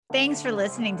Thanks for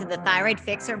listening to the Thyroid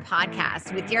Fixer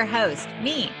podcast with your host,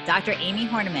 me, Dr. Amy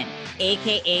Horniman,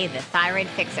 aka the Thyroid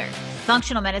Fixer,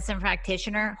 functional medicine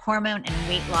practitioner, hormone and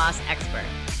weight loss expert.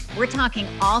 We're talking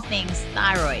all things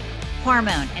thyroid,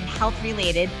 hormone, and health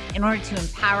related in order to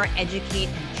empower, educate,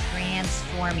 and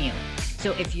transform you.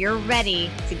 So if you're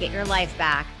ready to get your life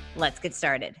back, let's get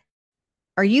started.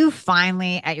 Are you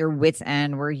finally at your wit's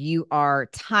end where you are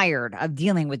tired of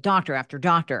dealing with doctor after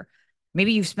doctor?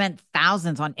 Maybe you've spent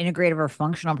thousands on integrative or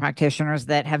functional practitioners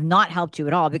that have not helped you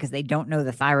at all because they don't know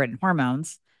the thyroid and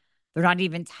hormones. They're not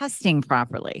even testing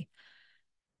properly.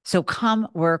 So come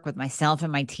work with myself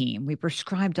and my team. We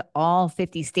prescribe to all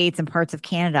 50 states and parts of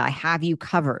Canada. I have you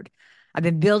covered. I've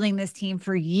been building this team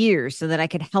for years so that I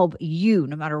could help you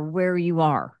no matter where you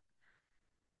are.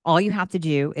 All you have to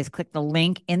do is click the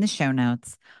link in the show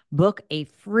notes, book a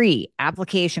free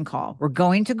application call. We're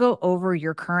going to go over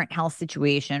your current health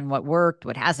situation, what worked,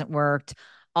 what hasn't worked,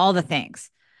 all the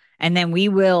things. And then we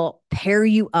will pair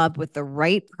you up with the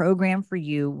right program for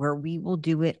you where we will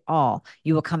do it all.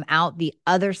 You will come out the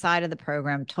other side of the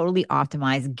program, totally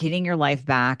optimized, getting your life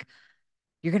back.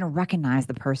 You're going to recognize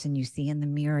the person you see in the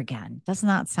mirror again. Doesn't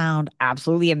that sound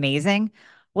absolutely amazing?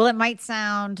 Well, it might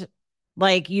sound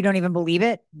like you don't even believe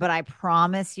it, but I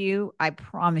promise you,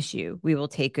 we will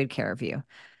take good care of you.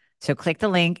 So click the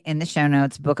link in the show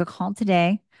notes, book a call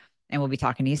today, and we'll be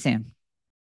talking to you soon.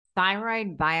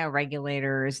 Thyroid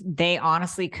bioregulators, they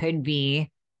honestly could be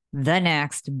the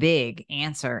next big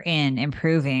answer in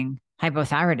improving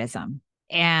hypothyroidism.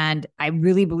 And I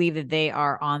really believe that they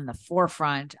are on the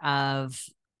forefront of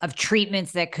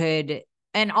treatments that could,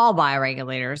 and all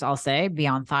bioregulators, I'll say,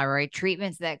 beyond thyroid,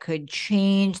 treatments that could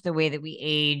change the way that we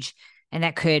age and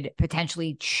that could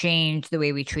potentially change the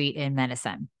way we treat in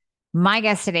medicine. My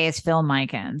guest today is Phil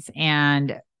Mikens,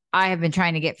 and I have been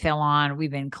trying to get Phil on.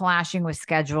 We've been clashing with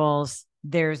schedules.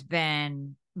 There's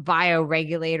been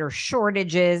bioregulator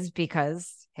shortages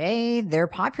because, hey, they're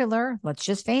popular. Let's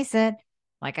just face it.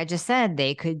 Like I just said,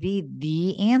 they could be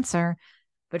the answer.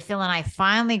 But Phil and I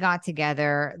finally got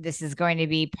together. This is going to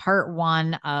be part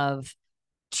one of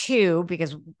two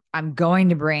because I'm going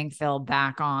to bring Phil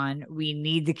back on. We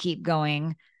need to keep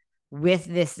going with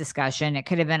this discussion. It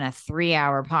could have been a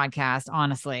 3-hour podcast,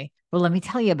 honestly. But let me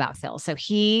tell you about Phil. So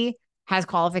he has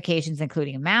qualifications,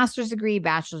 including a master's degree,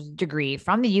 bachelor's degree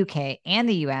from the UK and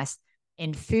the US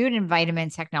in food and vitamin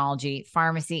technology,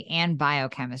 pharmacy, and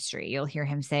biochemistry. You'll hear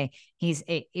him say he's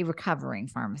a recovering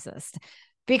pharmacist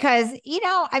because,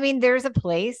 there's a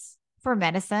place for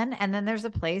medicine and then there's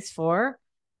a place for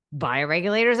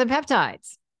bioregulators and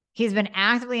peptides. He's been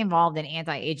actively involved in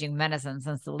anti-aging medicine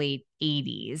since the late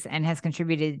 80s and has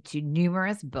contributed to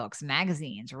numerous books,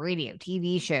 magazines, radio,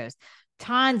 TV shows,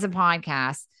 tons of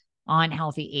podcasts on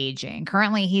healthy aging.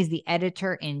 Currently, he's the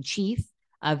editor-in-chief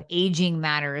of Aging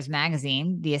Matters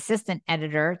magazine, the assistant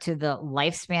editor to the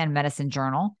Lifespan Medicine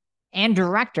Journal, and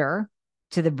director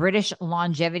to the British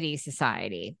Longevity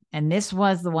Society. And this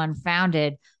was the one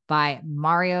founded by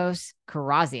Marios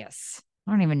Karazias.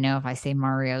 I don't even know if I say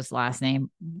Mario's last name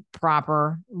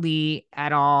properly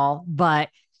at all, but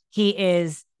he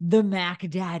is the Mac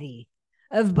Daddy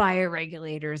of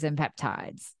bioregulators and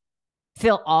peptides.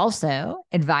 Phil also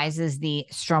advises the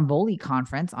Stromboli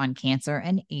Conference on Cancer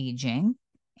and Aging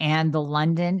and the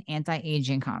London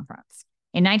Anti-Aging Conference.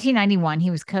 In 1991, he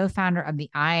was co-founder of the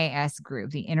IAS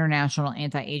Group, the International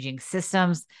Anti-Aging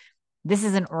Systems. This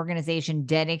is an organization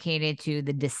dedicated to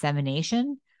the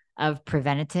dissemination of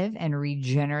preventative and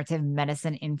regenerative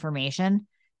medicine information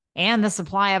and the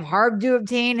supply of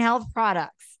hard-to-obtain health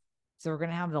products. So we're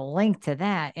going to have the link to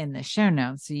that in the show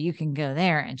notes so you can go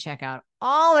there and check out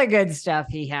all the good stuff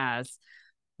he has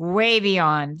way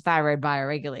beyond thyroid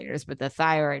bioregulators. But the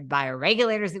thyroid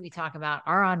bioregulators that we talk about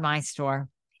are on my store,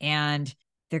 and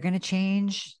they're going to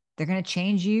change. They're going to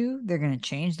change you. They're going to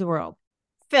change the world.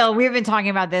 Phil, we've been talking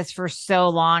about this for so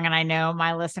long, and I know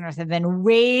my listeners have been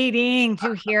waiting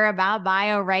to hear about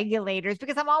bioregulators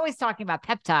because I'm always talking about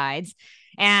peptides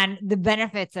and the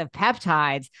benefits of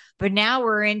peptides. But now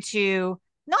we're into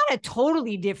not a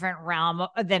totally different realm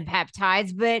than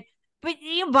peptides, but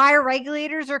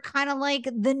bioregulators are kind of like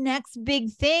the next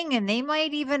big thing, and they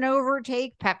might even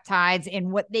overtake peptides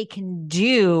in what they can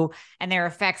do and their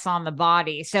effects on the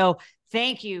body. So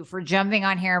thank you for jumping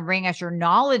on here and bringing us your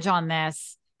knowledge on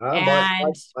this. My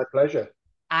pleasure.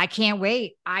 I can't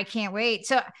wait.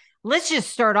 So let's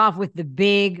just start off with the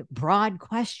big, broad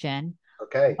question.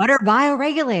 Okay. What are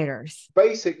bioregulators?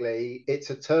 Basically,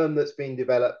 it's a term that's been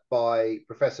developed by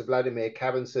Professor Vladimir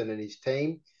Kavanson and his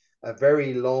team, a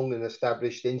very long and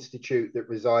established institute that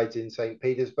resides in St.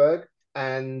 Petersburg.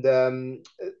 And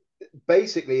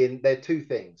basically, there are two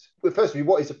things. Well, firstly,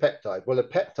 what is a peptide? Well, a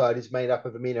peptide is made up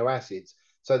of amino acids.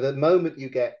 So the moment you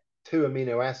get two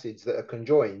amino acids that are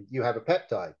conjoined, you have a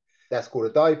peptide. That's called a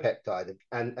dipeptide.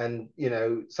 And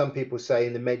some people say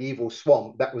in the medieval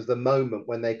swamp, that was the moment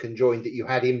when they conjoined that you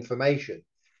had information,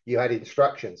 you had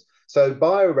instructions. So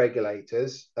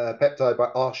bioregulators, peptide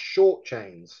are short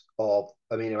chains of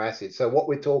amino acids. So what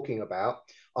we're talking about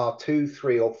are 2,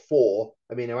 3, or 4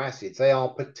 amino acids. They are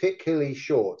particularly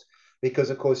short because,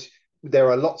 of course, there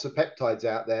are lots of peptides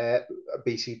out there,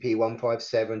 BCP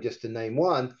 157, just to name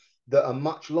one, that are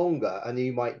much longer. And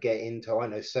you might get into, I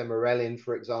know, semirelin,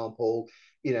 for example,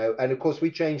 and of course,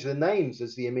 we change the names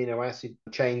as the amino acid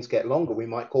chains get longer. We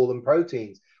might call them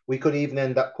proteins. We could even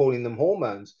end up calling them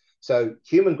hormones. So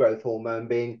human growth hormone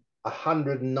being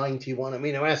 191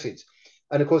 amino acids.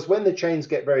 And of course, when the chains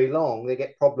get very long, they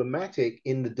get problematic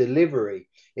in the delivery.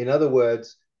 In other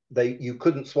words, you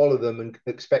couldn't swallow them and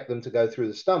expect them to go through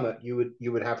the stomach. You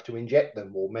would have to inject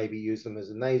them, or maybe use them as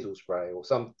a nasal spray or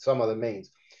some other means.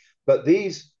 But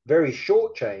these very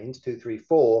short chains, 2, 3,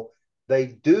 4, they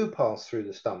do pass through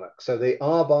the stomach, so they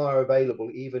are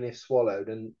bioavailable even if swallowed.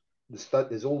 And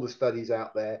there's all the studies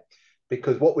out there,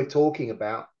 because what we're talking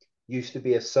about used to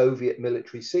be a Soviet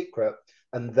military secret,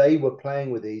 and they were playing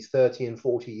with these 30 and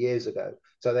 40 years ago.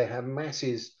 So they have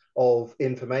masses of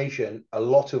information, a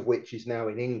lot of which is now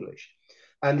in English.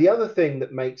 And the other thing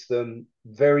that makes them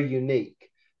very unique,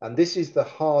 and this is the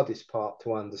hardest part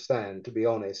to understand, to be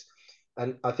honest,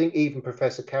 and I think even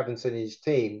Professor Cavenson and his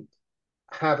team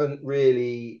haven't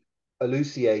really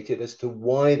elucidated as to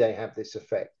why they have this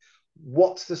effect.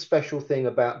 What's the special thing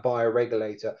about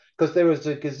bioregulator? Because there is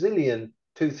a gazillion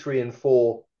 2, 3, and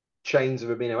 4 chains of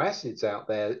amino acids out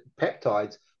there,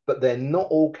 peptides, but they're not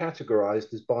all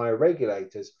categorized as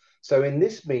bioregulators. So in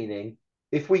this meaning,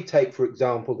 if we take, for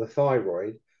example, the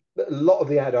thyroid, a lot of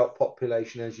the adult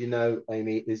population, as you know,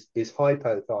 Amy, is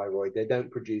hypothyroid. They don't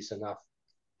produce enough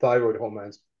thyroid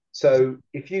hormones. So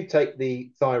if you take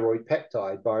the thyroid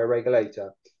peptide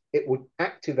bioregulator, it would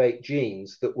activate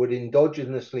genes that would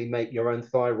endogenously make your own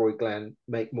thyroid gland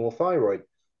make more thyroid.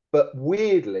 But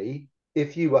weirdly,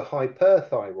 if you were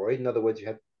hyperthyroid, in other words, you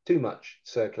had too much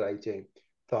circulating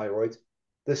thyroid,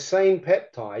 the same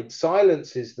peptide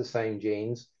silences the same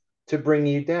genes to bring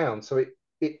you down. So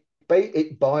it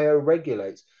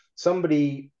bioregulates.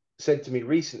 Somebody said to me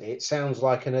recently, it sounds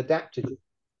like an adaptogen.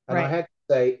 And I had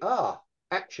to say,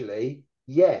 actually,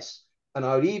 yes. And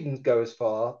I would even go as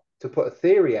far to put a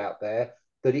theory out there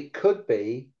that it could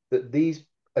be that these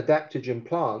adaptogen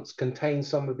plants contain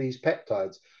some of these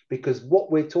peptides, because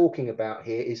what we're talking about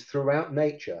here is throughout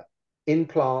nature, in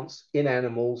plants, in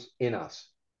animals, in us.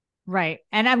 Right.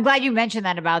 And I'm glad you mentioned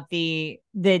that about the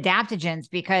adaptogens,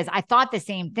 because I thought the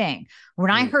same thing.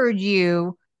 When I heard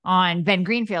you on Ben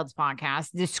Greenfield's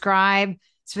podcast describe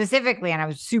specifically, and I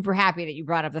was super happy that you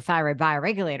brought up the thyroid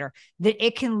bioregulator, that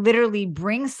it can literally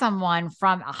bring someone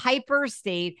from a hyper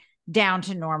state down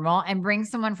to normal and bring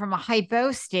someone from a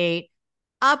hypo state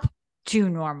up to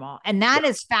normal. And that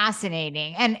is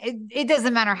fascinating. And it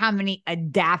doesn't matter how many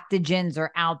adaptogens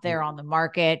are out there on the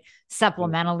market,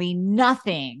 supplementally,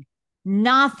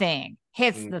 nothing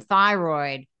hits the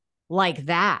thyroid like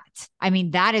that. I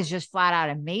mean, that is just flat out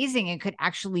amazing. It could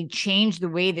actually change the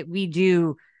way that we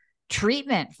do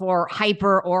treatment for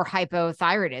hyper or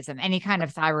hypothyroidism, any kind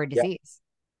of thyroid disease.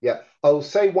 Yeah. I'll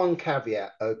say one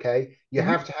caveat, okay? You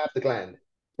have to have the gland,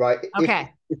 right?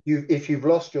 Okay. If you've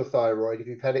lost your thyroid, if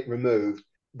you've had it removed,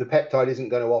 the peptide isn't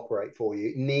going to operate for you.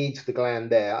 It needs the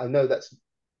gland there. I know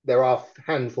there are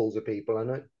handfuls of people. I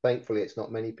know, thankfully, it's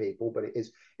not many people, but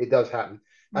it does happen.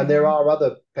 And there are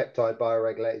other peptide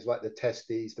bioregulators like the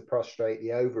testes, the prostate,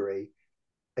 the ovary.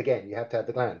 Again, you have to have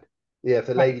the gland. Yeah, if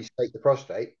the ladies take the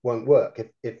prostate, won't work.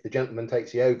 If the gentleman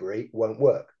takes the ovary, won't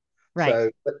work.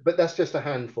 Right. So, but that's just a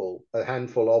handful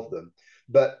of them.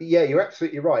 But yeah, you're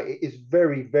absolutely right. It is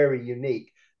very, very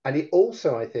unique. And it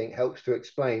also, I think, helps to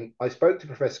explain. I spoke to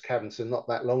Professor Cavenson not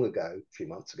that long ago, a few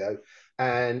months ago,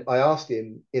 and I asked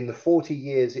him, in the 40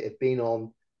 years it had been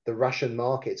on the Russian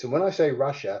markets. And when I say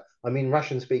Russia, I mean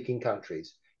Russian-speaking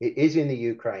countries. It is in the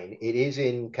Ukraine, it is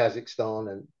in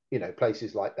Kazakhstan, and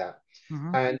places like that.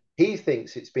 And he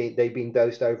thinks they've been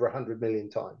dosed over 100 million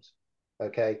times.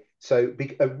 Okay, so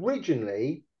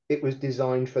originally it was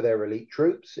designed for their elite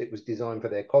troops, it was designed for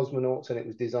their cosmonauts, and it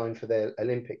was designed for their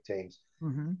Olympic teams.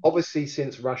 Obviously,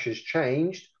 since Russia's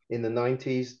changed in the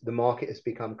 90s, the market has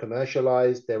become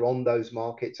commercialized. They're on those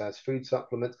markets as food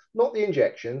supplements, not the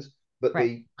injections, but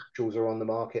the actuals are on the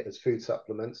market as food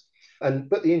supplements.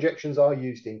 But the injections are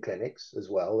used in clinics as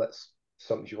well. That's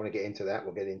something, if you want to get into that,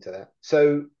 we'll get into that.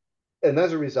 So, and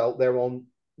as a result, they're on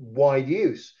wide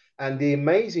use. And the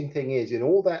amazing thing is, in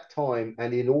all that time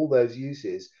and in all those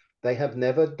uses, they have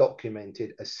never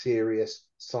documented a serious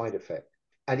side effect.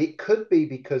 And it could be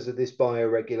because of this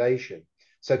bioregulation.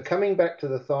 So, coming back to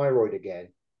the thyroid again,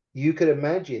 you could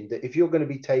imagine that if you're going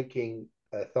to be taking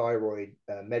a thyroid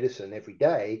medicine every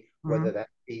day, whether Mm-hmm.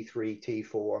 that's T3,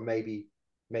 T4, or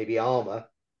maybe Armour,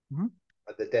 Mm-hmm.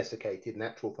 the desiccated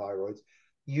natural thyroids,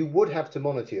 you would have to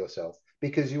monitor yourself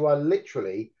because you are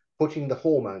literally putting the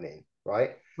hormone in,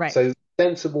 right? Right. So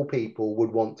sensible people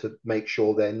would want to make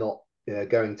sure they're not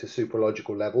going to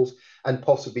supralogical levels and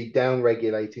possibly down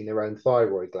regulating their own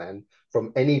thyroid gland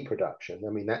from any production.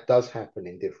 I mean, that does happen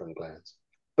in different glands.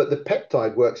 But the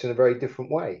peptide works in a very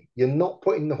different way. You're not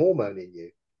putting the hormone in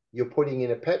you, you're putting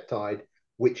in a peptide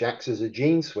which acts as a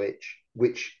gene switch,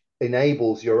 which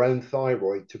enables your own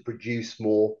thyroid to produce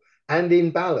more and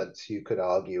in balance, you could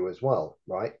argue as well,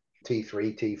 right?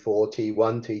 T3, T4, T1,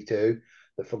 T2,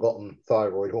 the forgotten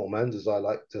thyroid hormones, as I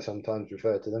like to sometimes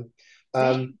refer to them.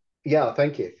 Same. Yeah,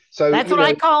 thank you. So, That's what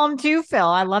I call them too, Phil.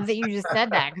 I love that you just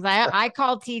said that because I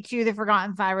call T2 the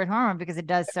forgotten thyroid hormone because it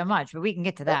does so much, but we can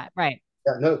get to that. Right.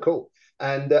 yeah, no, cool.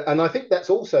 And I think that's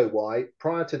also why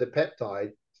prior to the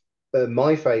peptide,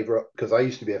 my favorite, because I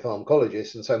used to be a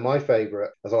pharmacologist, and so my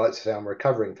favorite, as I like to say, I'm a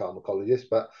recovering pharmacologist,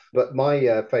 but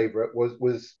my favorite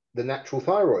was the natural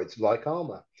thyroids like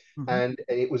Armour, Mm-hmm. and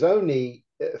it was only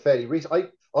fairly recent.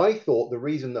 I thought the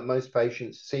reason that most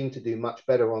patients seem to do much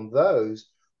better on those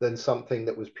than something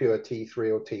that was pure T3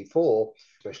 or T4,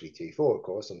 especially T4, of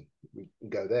course, and we can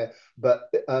go there, but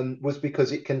was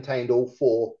because it contained all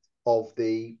four of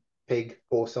the pig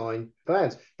porcine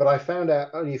glands. But I found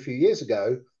out only a few years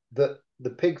ago that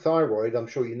the pig thyroid, I'm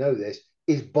sure you know this,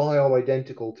 is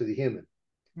bioidentical to the human,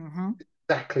 Mm-hmm.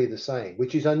 exactly the same,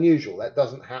 which is unusual. That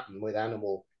doesn't happen with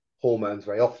animal hormones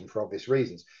very often for obvious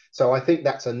reasons. So I think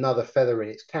that's another feather in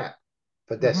its cap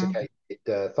for Mm-hmm.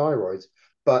 desiccated thyroids.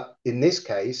 But in this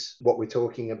case, what we're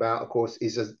talking about, of course,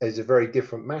 is a very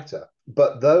different matter.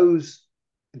 But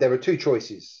there are two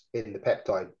choices in the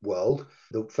peptide world.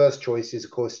 The first choice is,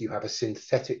 of course, you have a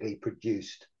synthetically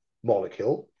produced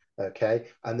molecule. Okay.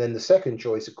 And then the second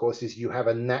choice, of course, is you have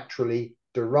a naturally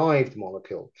derived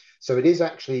molecule. So it is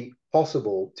actually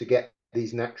possible to get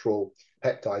these natural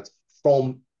peptides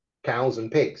from cows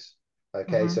and pigs.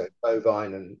 Okay. Mm-hmm. So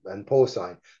bovine and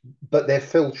porcine, but they're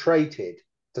filtrated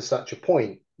to such a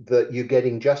point that you're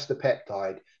getting just the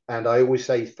peptide. And I always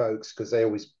say, folks, because they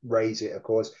always raise it, of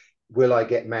course, will I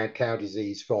get mad cow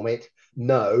disease from it?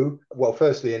 No. Well,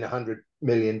 firstly, in 100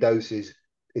 million doses,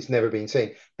 it's never been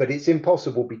seen. But it's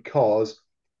impossible because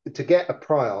to get a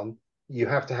prion, you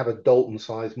have to have a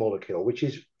Dalton-sized molecule, which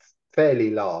is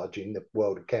fairly large in the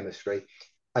world of chemistry.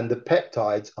 And the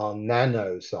peptides are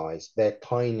nano-sized. They're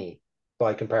tiny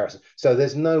by comparison. So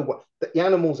there's no the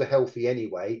animals are healthy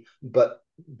anyway, but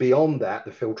beyond that,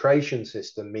 the filtration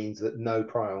system means that no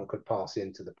prion could pass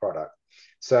into the product.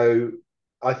 So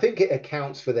I think it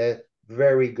accounts for their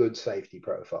very good safety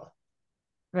profile.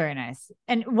 Very nice.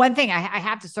 And one thing I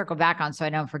have to circle back on so I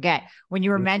don't forget when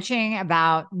you were mentioning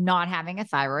about not having a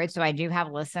thyroid. So I do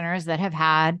have listeners that have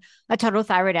had a total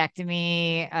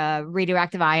thyroidectomy,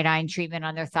 radioactive iodine treatment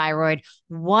on their thyroid.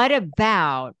 What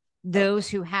about those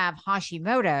who have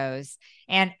Hashimoto's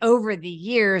and over the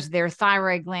years, their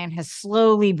thyroid gland has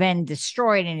slowly been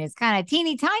destroyed and is kind of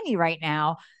teeny tiny right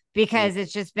now because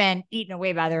it's just been eaten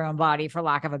away by their own body, for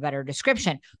lack of a better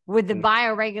description? Would the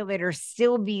bioregulator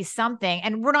still be something?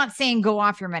 And we're not saying go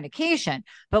off your medication,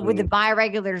 but would the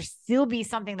bioregulator still be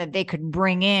something that they could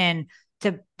bring in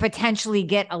to potentially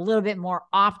get a little bit more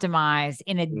optimized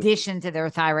in addition to their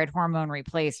thyroid hormone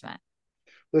replacement?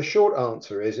 The short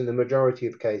answer is, in the majority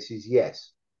of cases,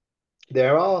 yes.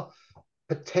 There are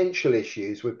potential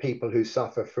issues with people who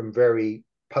suffer from very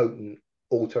potent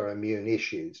autoimmune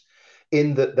issues,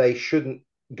 in that they shouldn't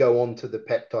go on to the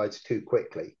peptides too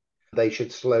quickly. They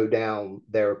should slow down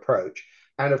their approach.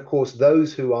 And of course,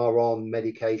 those who are on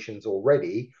medications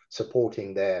already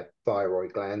supporting their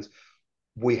thyroid glands,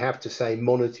 we have to say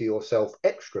monitor yourself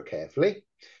extra carefully,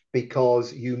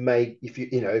 because you may, if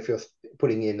you're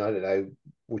putting in, I don't know,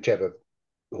 whichever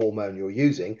hormone you're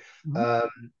using, Mm-hmm.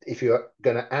 if you're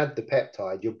going to add the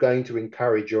peptide, you're going to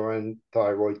encourage your own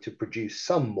thyroid to produce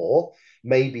some more,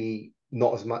 maybe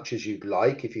not as much as you'd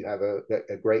like if you have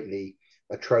a greatly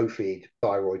atrophied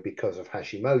thyroid because of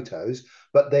Hashimoto's,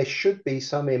 but there should be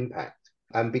some impact.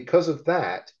 And because of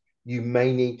that, you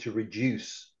may need to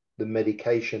reduce the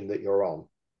medication that you're on.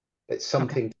 It's Okay.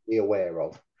 something to be aware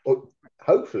of. Or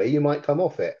hopefully you might come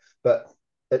off it, but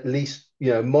at least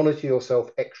monitor yourself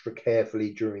extra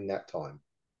carefully during that time.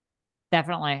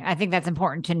 Definitely. I think that's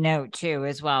important to note too,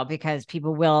 as well, because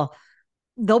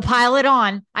they'll pile it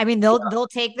on. I mean, they'll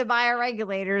take the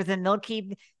bioregulators and they'll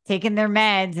keep taking their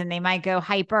meds and they might go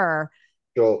hyper.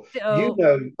 Sure. You So,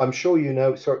 know, I'm sure you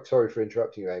know. Sorry for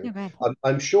interrupting you, Amy. no, go ahead.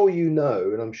 I'm sure you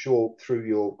know, and I'm sure through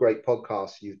your great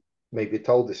podcast you've maybe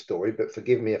told this story, but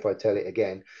forgive me if I tell it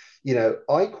again. You know,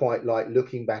 I quite like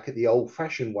looking back at the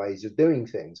old-fashioned ways of doing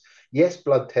things. Yes,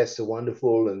 blood tests are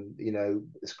wonderful, and you know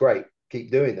it's great.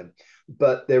 Keep doing them.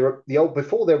 But there are the old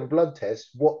before there were blood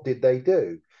tests. What did they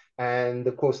do? And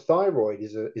of course, thyroid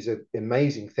is an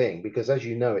amazing thing because, as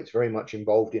you know, it's very much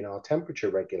involved in our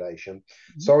temperature regulation.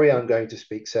 Mhm. Sorry, I'm going to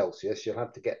speak Celsius. You'll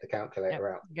have to get the Yep.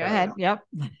 calculator out. Go ahead. Yep.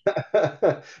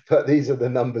 But these are the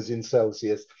numbers in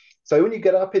Celsius. So when you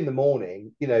get up in the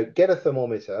morning, you know, get a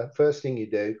thermometer, first thing you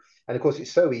do. And of course,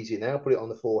 it's so easy now. Put it on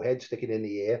the forehead, stick it in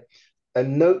the ear,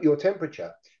 and note your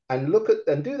temperature. And look at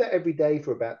and do that every day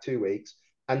for about 2 weeks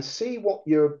and see what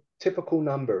your typical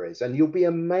number is. And you'll be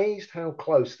amazed how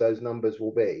close those numbers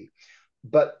will be.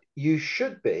 But you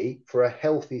should be, for a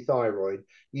healthy thyroid,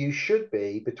 you should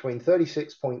be between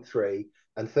 36.3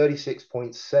 and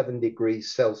 36.7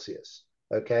 degrees Celsius.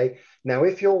 Okay. Now,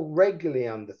 if you're regularly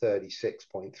under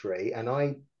 36.3,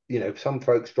 and you know, some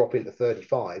folks drop into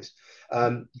 35s,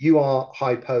 you are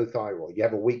hypothyroid. You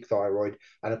have a weak thyroid.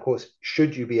 And of course,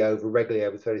 should you be regularly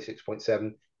over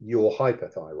 36.7, you're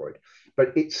hypothyroid.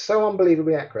 But it's so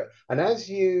unbelievably accurate. And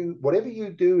whatever you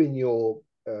do in your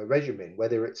regimen,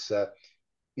 whether it's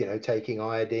you know, taking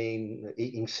iodine,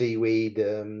 eating seaweed,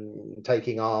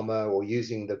 taking armor, or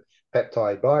using the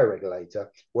peptide bioregulator,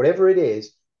 whatever it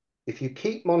is, if you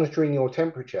keep monitoring your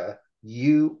temperature,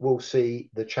 you will see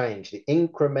the change, the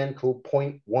incremental zero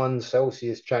point 0.1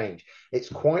 Celsius change. It's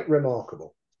quite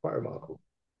remarkable. Quite remarkable.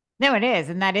 No, it is.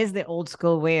 And that is the old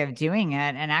school way of doing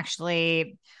it. And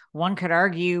actually, one could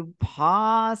argue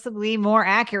possibly more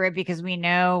accurate because we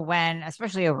know when,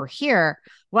 especially over here,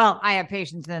 well, I have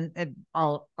patients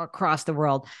all across the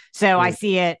world. So I Mm.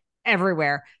 see it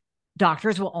everywhere.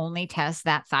 Doctors will only test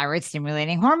that thyroid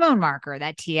stimulating hormone marker,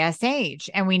 that TSH.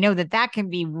 And we know that that can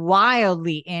be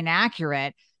wildly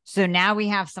inaccurate. So now we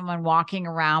have someone walking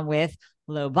around with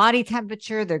low body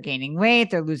temperature, they're gaining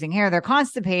weight, they're losing hair, they're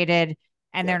constipated,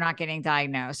 and Yeah. they're not getting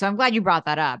diagnosed. So I'm glad you brought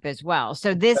that up as well.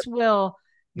 So the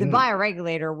Mm.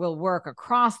 bioregulator will work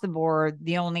across the board.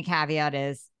 The only caveat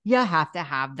is you have to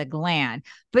have the gland.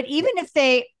 But even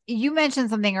if you mentioned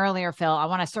something earlier, Phil, I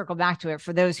want to circle back to it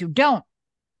for those who don't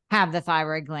have the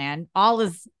thyroid gland. All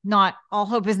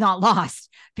hope is not lost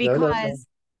No, no, no. because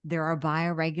there are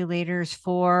bioregulators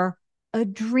for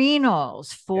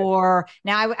adrenals Yeah. for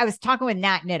now. I was talking with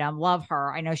Nat Nidham, love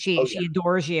her. I know Oh, she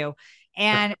adores you.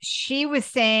 And she was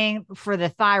saying for the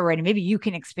thyroid, and maybe you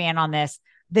can expand on this,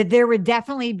 that there would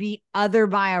definitely be other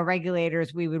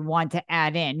bioregulators we would want to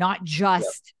add in, not yeah.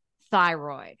 just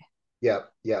thyroid. Yeah,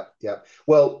 yeah, yeah.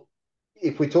 Well,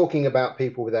 if we're talking about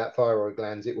people without thyroid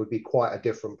glands, it would be quite a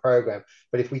different program.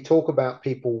 But if we talk about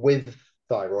people with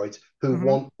thyroids who Mm-hmm.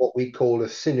 want what we call a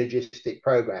synergistic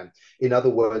program, in other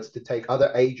words, to take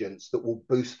other agents that will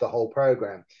boost the whole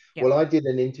program. Yep. Well, I did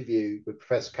an interview with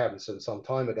Professor Cavenson some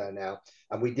time ago now,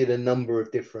 and we did a number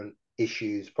of different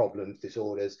issues, problems,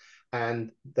 disorders,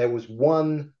 and there was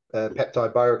one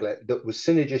peptide bioregulator that was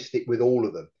synergistic with all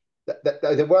of them.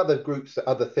 There were other groups,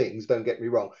 other things, don't get me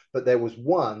wrong, but there was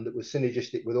one that was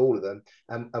synergistic with all of them.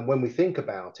 And when we think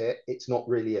about it, it's not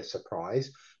really a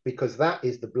surprise because that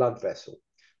is the blood vessel.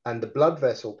 And the blood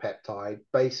vessel peptide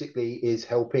basically is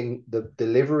helping the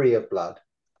delivery of blood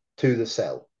to the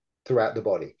cell throughout the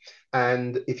body.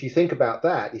 And if you think about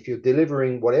that, if you're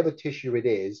delivering whatever tissue it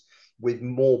is with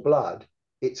more blood,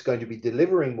 it's going to be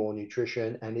delivering more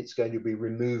nutrition and it's going to be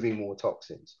removing more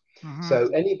toxins. Mm-hmm. So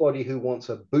anybody who wants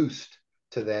a boost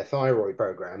to their thyroid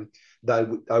program,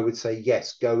 I would say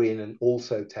yes, go in and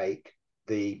also take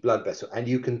the blood vessel, and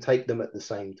you can take them at the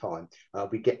same time. I'll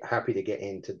be happy to get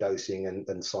into dosing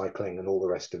and cycling and all the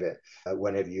rest of it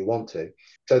whenever you want to.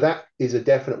 So that is a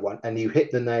definite one, and you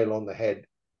hit the nail on the head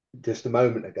just a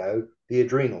moment ago. The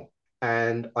adrenal,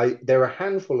 and there are a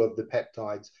handful of the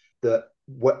peptides that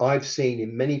what I've seen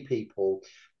in many people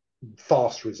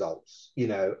fast results, you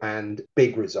know, and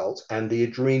big results. And the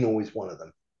adrenal is one of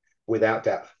them, without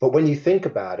doubt. But when you think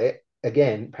about it,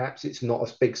 again, perhaps it's not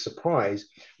a big surprise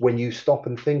when you stop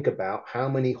and think about how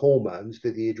many hormones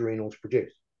do the adrenals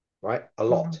produce, right? A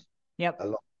Mm-hmm. lot, Yep. a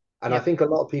lot. And I Yep. think a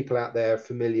lot of people out there are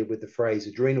familiar with the phrase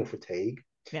adrenal fatigue,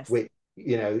 Yes. which,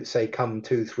 you know, say come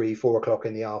 2, 3, 4 o'clock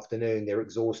in the afternoon, they're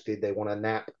exhausted, they want a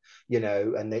nap, you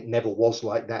know, and it never was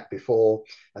like that before,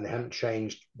 and they haven't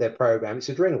changed their program. It's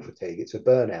adrenal fatigue, it's a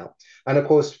burnout. And of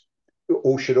course,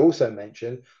 or should also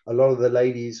mention, a lot of the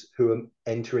ladies who are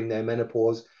entering their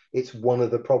menopause, it's one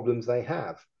of the problems they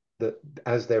have, that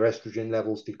as their estrogen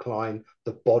levels decline,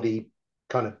 the body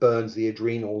kind of burns the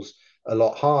adrenals a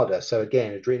lot harder. So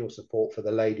again, adrenal support for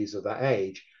the ladies of that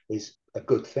age is a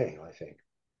good thing, I think.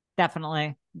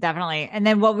 Definitely. Definitely. And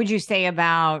then what would you say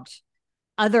about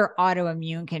other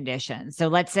autoimmune conditions? So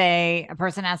let's say a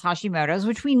person has Hashimoto's,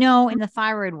 which we know in the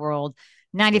thyroid world,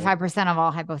 95% of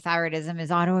all hypothyroidism is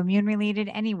autoimmune related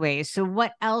anyway. So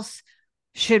what else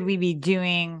should we be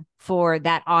doing for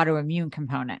that autoimmune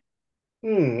component?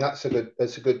 That's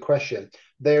a good question.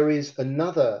 There is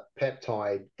another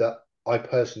peptide that I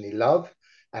personally love,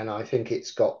 and I think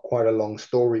it's got quite a long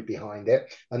story behind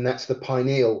it, and that's the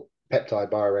pineal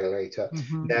peptide bioregulator.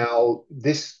 Mm-hmm. Now,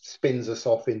 this spins us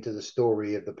off into the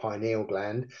story of the pineal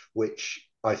gland, which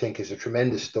I think is a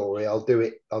tremendous story. I'll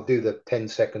do the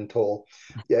 10-second tour.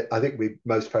 Yeah, I think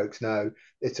most folks know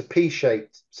it's a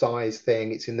P-shaped size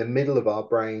thing. It's in the middle of our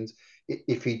brains.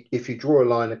 If you draw a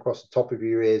line across the top of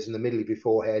your ears and the middle of your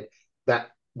forehead,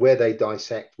 that where they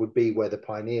dissect would be where the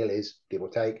pineal is, give or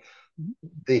take.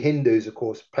 The Hindus, of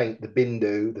course, paint the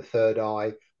bindu, the third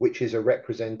eye, which is a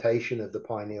representation of the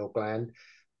pineal gland.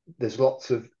 There's lots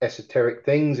of esoteric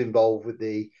things involved with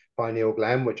the pineal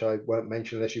gland, which I won't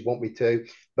mention unless you want me to.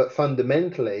 But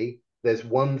fundamentally, there's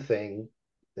one thing.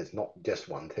 There's not just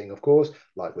one thing, of course,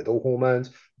 like with all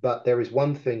hormones, but there is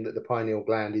one thing that the pineal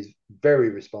gland is very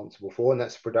responsible for, and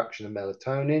that's the production of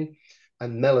melatonin.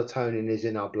 And melatonin is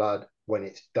in our blood when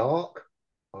it's dark,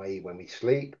 i.e., when we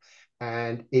sleep.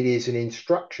 And it is an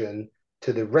instruction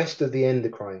to the rest of the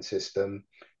endocrine system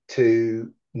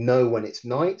to know when it's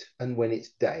night and when it's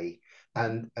day.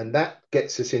 And that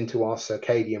gets us into our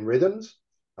circadian rhythms.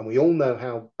 And we all know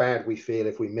how bad we feel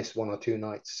if we miss 1 or 2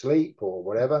 nights sleep or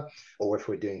whatever, or if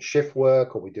we're doing shift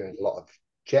work or we're doing a lot of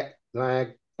jet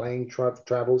lag, plane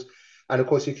travels. And of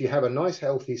course, if you have a nice,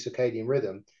 healthy circadian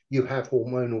rhythm, you have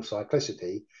hormonal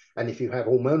cyclicity. And if you have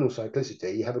hormonal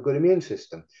cyclicity, you have a good immune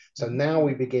system. So now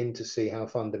we begin to see how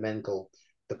fundamental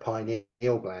the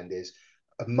pineal gland is.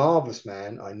 A marvelous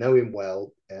man, I know him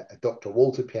well, Dr.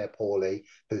 Walter Pierre Pauli,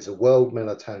 who's a world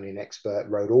melatonin expert,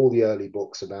 wrote all the early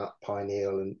books about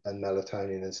pineal and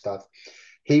melatonin and stuff.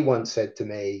 He once said to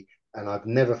me, and I've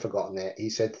never forgotten it, he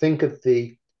said, think of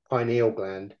the pineal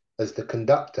gland as the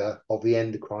conductor of the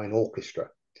endocrine orchestra.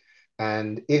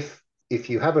 And if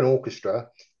you have an orchestra,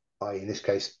 in this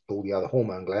case, all the other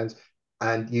hormone glands,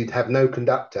 and you'd have no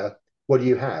conductor, what do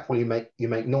you have? Well, you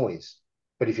make noise.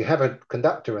 But if you have a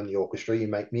conductor in the orchestra, you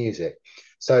make music.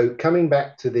 So coming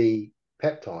back to the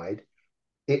peptide,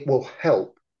 it will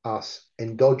help us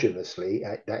endogenously,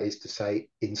 that is to say,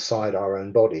 inside our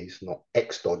own bodies, not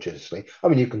exogenously. I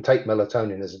mean, you can take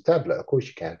melatonin as a tablet, of course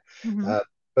you can. Mm-hmm.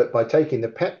 But by taking the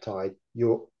peptide,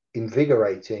 you're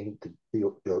invigorating,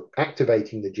 you're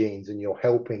activating the genes and you're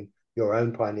helping your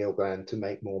own pineal gland to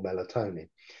make more melatonin.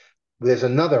 There's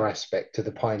another aspect to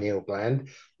the pineal gland,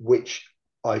 which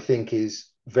I think is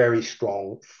very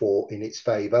strong in its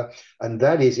favor, and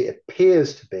that is it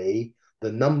appears to be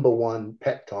the number one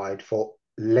peptide for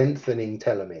lengthening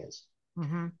telomeres.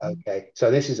 Mm-hmm. Okay,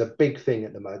 so this is a big thing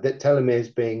at the moment. That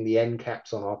telomeres being the end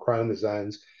caps on our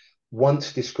chromosomes,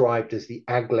 once described as the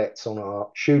aglets on our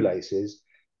shoelaces,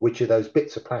 which are those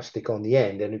bits of plastic on the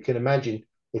end. And you can imagine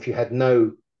if you had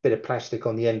no bit of plastic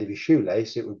on the end of your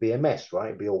shoelace, it would be a mess, right?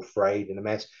 It'd be all frayed and a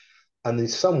mess. And in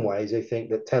some ways, they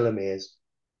think that telomeres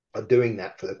are doing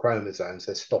that for the chromosomes.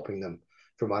 They're stopping them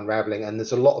from unraveling. And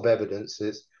there's a lot of evidence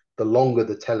that the longer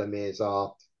the telomeres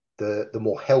are, the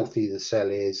more healthy the cell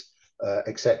is,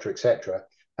 et cetera, et cetera.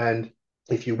 And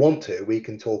if you want to, we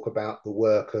can talk about the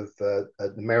work of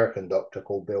an American doctor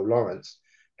called Bill Lawrence,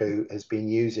 who has been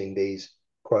using these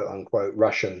quote unquote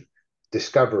Russian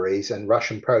discoveries and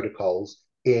Russian protocols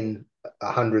in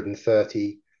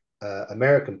 130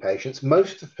 American patients,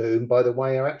 most of whom, by the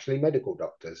way, are actually medical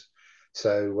doctors.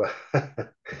 So,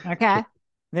 Okay.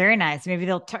 Very nice. Maybe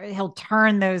he'll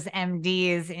turn those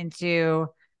MDs into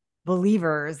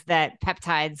believers that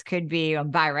peptides could be,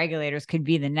 bioregulators could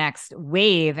be the next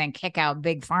wave and kick out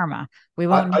big pharma. We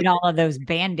won't I, need all of those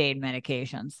Band-Aid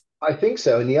medications. I think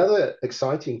so. And the other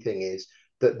exciting thing is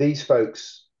that these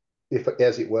folks, if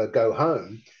as it were, go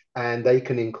home and they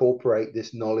can incorporate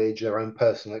this knowledge, their own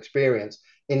personal experience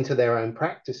into their own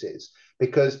practices.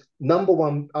 Because number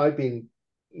one, I've been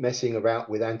messing about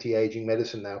with anti-aging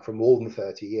medicine now for more than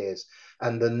 30 years.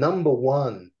 And the number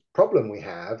one problem we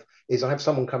have is I have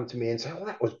someone come to me and say, oh,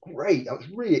 that was great. I was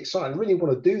really excited. I really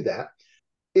want to do that.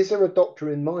 Is there a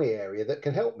doctor in my area that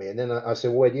can help me? And then I say,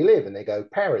 well, where do you live? And they go,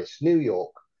 Paris, New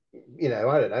York.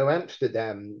 I don't know,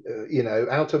 Amsterdam,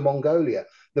 out of Mongolia.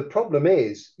 The problem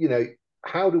is,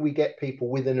 how do we get people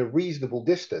within a reasonable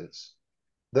distance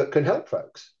that can help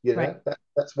folks? Right.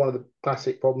 That's one of the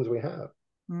classic problems we have.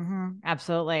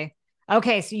 Absolutely.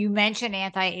 Okay, so you mentioned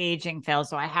anti-aging, Phil,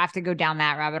 so I have to go down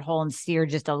that rabbit hole and steer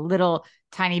just a little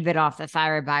tiny bit off the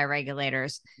thyroid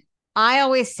bioregulators. I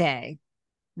always say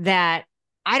that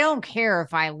I don't care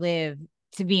if I live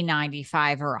to be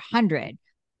 95 or 100.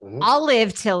 Mm-hmm. I'll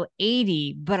live till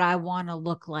 80, but I want to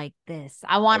look like this.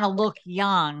 I want to look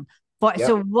young. But Yeah.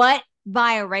 so what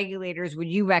bioregulators would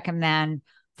you recommend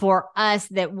for us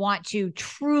that want to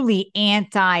truly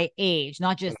anti-age,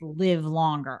 not just live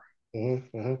longer?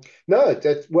 Mm-hmm. Mm-hmm. No,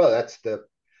 that's the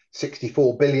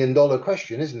 $64 billion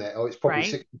question, isn't it? Oh, it's probably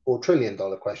Right. $64 trillion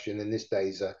question in this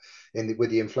days, with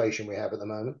the inflation we have at the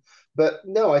moment. But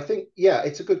no, I think, yeah,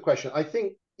 it's a good question. I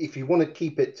think if you want to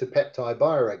keep it to peptide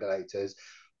bioregulators,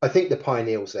 I think the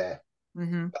pioneers there.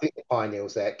 Mm-hmm. I think the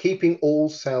pioneers there, keeping all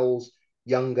cells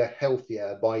younger,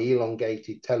 healthier by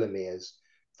elongated telomeres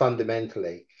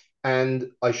fundamentally. And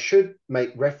I should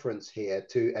make reference here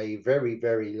to a very,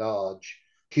 very large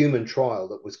human trial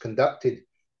that was conducted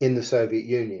in the Soviet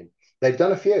Union. They've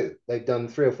done a few, they've done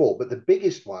three or four, but the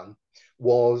biggest one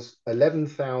was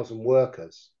 11,000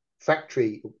 workers,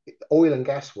 factory oil and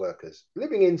gas workers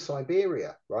living in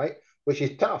Siberia, right? Which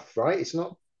is tough, right? It's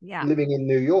not Yeah. living in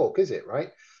New York, is it,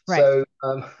 right? Right. So,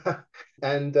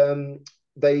 and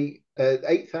they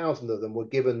 8,000 of them were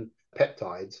given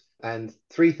peptides, and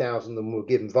 3,000 of them were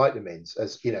given vitamins,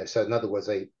 as you know. So, in other words,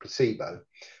 a placebo,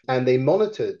 and they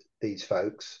monitored these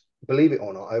folks, believe it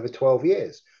or not, over 12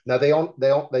 years. Now they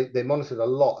monitored a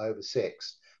lot over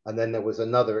 6, and then there was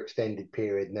another extended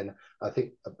period, and then I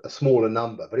think a smaller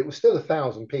number, but it was still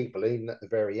 1,000 people even at the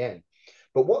very end.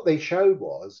 But what they showed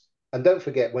was, and don't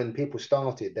forget, when people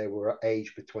started, they were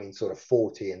aged between sort of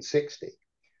 40 and 60.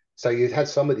 So you'd had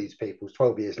some of these people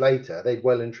 12 years later, they'd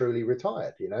well and truly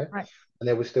retired, Right. and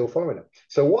they were still following them.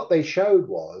 So what they showed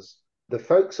was the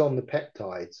folks on the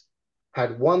peptides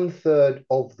had 1/3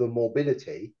 of the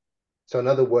morbidity. So, in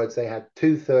other words, they had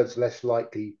 2/3 less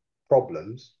likely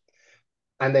problems,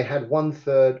 and they had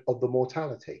 1/3 of the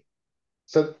mortality.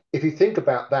 So, if you think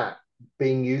about that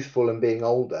being useful and being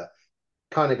older,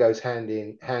 kind of goes hand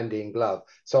in glove.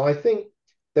 So I think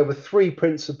there were three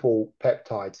principal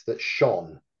peptides that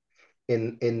shone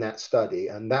in that study,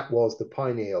 and that was the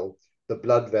pineal, the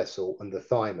blood vessel, and the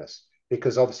thymus,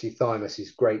 because obviously thymus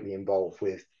is greatly involved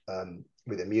with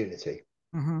immunity.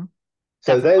 Mm-hmm.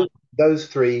 So Definitely.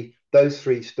 those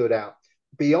three stood out.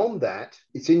 Beyond that,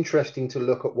 it's interesting to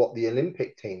look at what the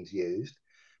Olympic teams used,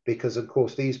 because of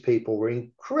course these people were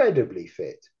incredibly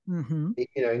fit, Mm-hmm.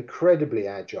 incredibly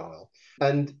agile,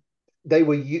 and they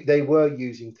were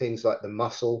using things like the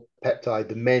muscle peptide.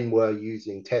 The men were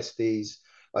using testes.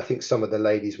 I think some of the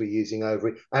ladies were using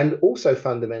ovary, and also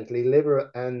fundamentally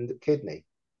liver and kidney,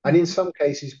 and in Mm-hmm. some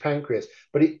cases pancreas.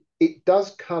 But it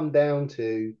does come down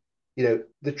to,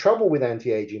 the trouble with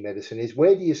anti-aging medicine is,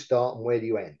 where do you start and where do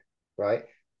you end, right?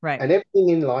 Right. And everything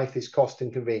in life is cost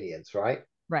and convenience, right?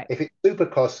 Right. If it's super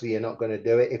costly, you're not going to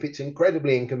do it. If it's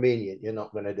incredibly inconvenient, you're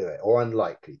not going to do it, or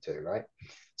unlikely to, right?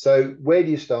 So where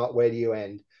do you start? Where do you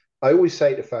end? I always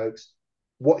say to folks,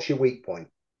 what's your weak point?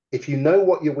 If you know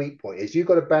what your weak point is, you've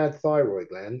got a bad thyroid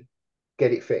gland,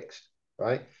 get it fixed,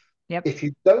 right? Yep. If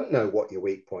you don't know what your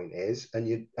weak point is, and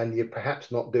you're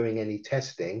perhaps not doing any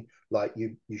testing, like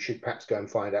you should perhaps go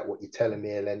and find out what your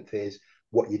telomere length is,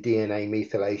 what your DNA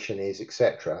methylation is,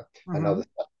 etc., and Mm-hmm. other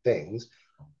things.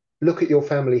 Look at your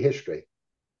family history.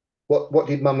 What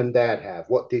did mum and dad have?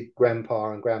 What did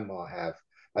grandpa and grandma have?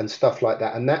 And stuff like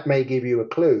that. And that may give you a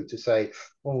clue to say,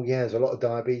 oh yeah, there's a lot of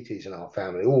diabetes in our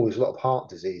family. Oh, there's a lot of heart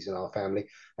disease in our family.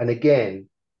 And again,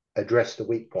 address the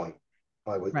weak point.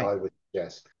 I would Right. I would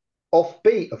suggest.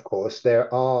 Offbeat, of course,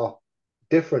 there are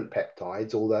different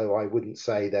peptides, although I wouldn't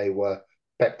say they were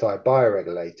peptide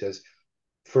bioregulators.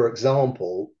 For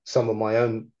example, some of my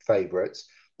own favorites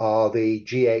are the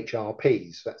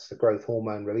GHRPs, that's the growth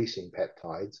hormone releasing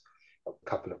peptides. A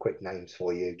couple of quick names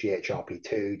for you: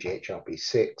 GHRP2,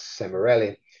 GHRP6,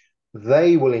 Semirelin.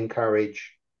 They will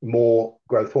encourage more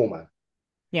growth hormone.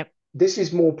 Yep. This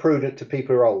is more prudent to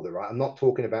people who are older, right? I'm not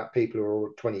talking about people who are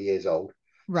 20 years old. It's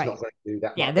Right. not going to do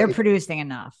that Yeah, much. But they're producing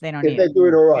enough. They don't if need they're it.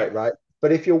 doing all Yeah. right, right?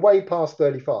 But if you're way past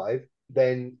 35,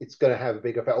 then it's going to have a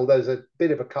big effect. Although there's a bit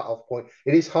of a cut-off point.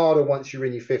 It is harder once you're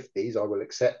in your 50s, I will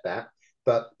accept that.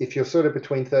 But if you're sort of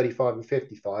between 35 and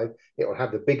 55, it will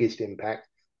have the biggest impact.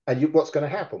 And what's going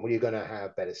to happen? Well, you're going to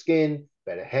have better skin,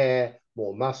 better hair,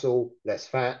 more muscle, less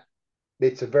fat.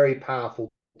 It's a very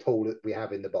powerful tool that we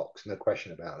have in the box, no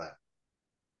question about that.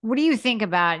 What do you think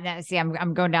about now? See,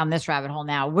 I'm going down this rabbit hole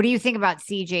now. What do you think about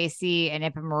CJC and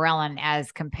ipamorelin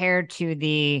as compared to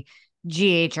the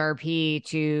GHRP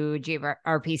to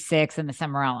GHRP6 and the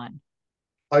Semirelin?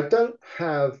 I don't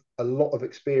have a lot of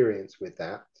experience with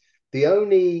that. The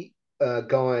only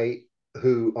guy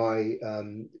who I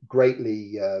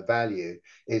greatly value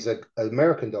is an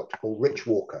American doctor called Rich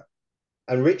Walker.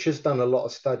 And Rich has done a lot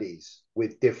of studies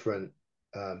with different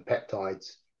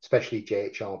peptides, especially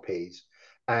GHRPs.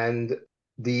 And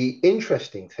the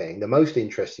most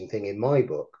interesting thing in my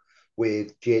book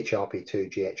with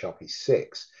GHRP2,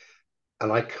 GHRP6,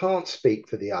 and I can't speak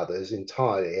for the others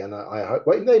entirely, and I hope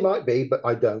well, they might be, but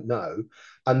I don't know.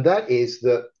 And that is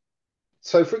that,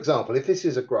 so for example, if this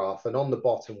is a graph and on the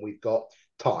bottom we've got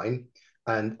time,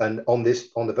 and on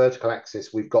the vertical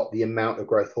axis we've got the amount of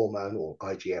growth hormone or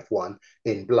IGF-1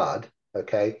 in blood,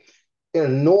 okay, in a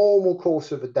normal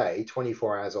course of a day,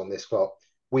 24 hours on this clock,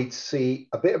 we'd see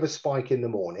a bit of a spike in the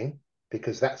morning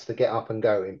because that's the get up and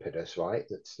go impetus, right?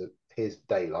 Here's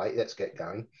daylight, let's get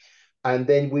going. And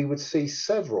then we would see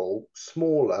several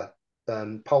smaller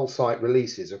pulsate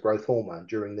releases of growth hormone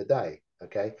during the day.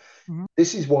 Okay. Mm-hmm.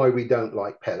 This is why we don't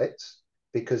like pellets,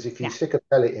 because if you Yeah, stick a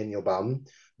pellet in your bum,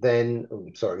 then,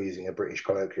 I'm sorry, using a British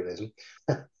colloquialism,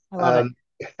 I love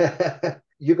it.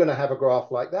 you're going to have a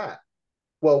graph like that.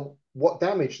 Well, what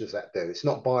damage does that do? It's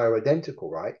not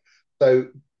bioidentical, right? So,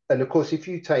 and of course, if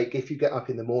you get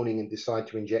up in the morning and decide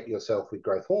to inject yourself with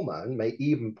growth hormone, may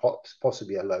even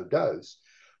possibly a low dose,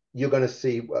 you're going to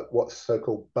see what's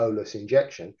so-called bolus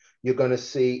injection. You're going to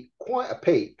see quite a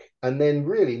peak and then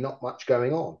really not much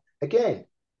going on. Again,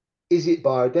 is it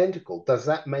bioidentical? Does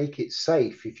that make it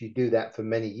safe if you do that for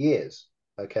many years?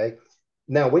 Okay.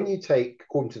 Now, when you take,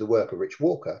 according to the work of Rich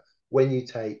Walker, when you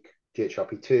take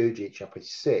GHRP2,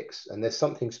 GHRP6, and there's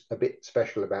something a bit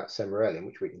special about Semirelin,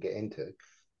 which we can get into,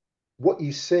 what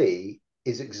you see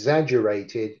is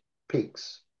exaggerated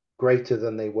peaks greater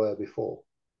than they were before,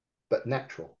 but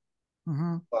natural,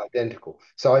 Mm-hmm. identical.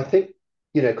 So I think,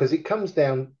 because it comes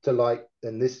down to like,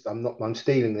 and this, I'm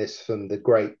stealing this from the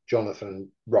great Jonathan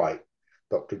Wright,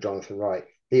 Dr. Jonathan Wright.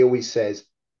 He always says,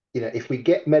 if we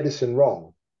get medicine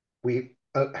wrong, we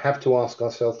have to ask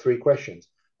ourselves three questions.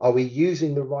 Are we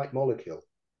using the right molecule?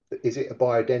 Is it a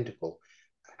bioidentical?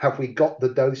 Have we got the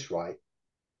dose right?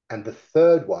 And the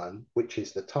third one, which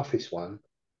is the toughest one,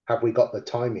 have we got the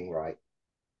timing right?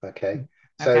 Okay.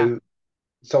 Okay.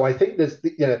 So I think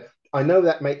I know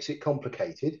that makes it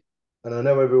complicated, and I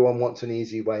know everyone wants an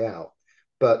easy way out,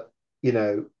 but you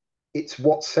know, it's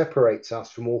what separates us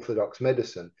from orthodox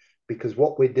medicine because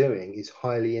what we're doing is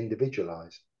highly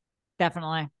individualized.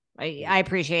 Definitely. I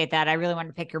appreciate that. I really wanted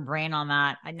to pick your brain on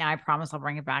that. Now I promise I'll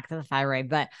bring it back to the thyroid,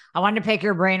 but I wanted to pick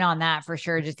your brain on that for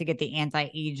sure, just to get the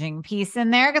anti-aging piece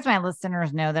in there because my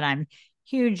listeners know that I'm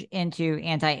huge into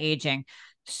anti-aging.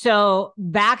 So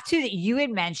back to you had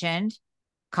mentioned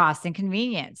cost and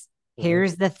convenience. Mhm.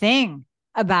 Here's the thing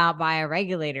about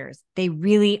bioregulators. They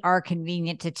really are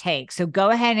convenient to take. So go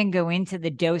ahead and go into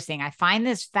the dosing. I find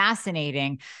this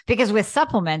fascinating because with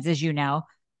supplements, as you know,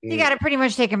 you got to pretty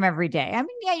much take them every day. I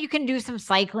mean, yeah, you can do some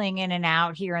cycling in and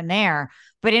out here and there,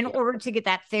 but in order to get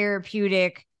that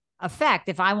therapeutic effect,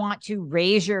 if I want to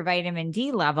raise your vitamin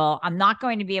D level, I'm not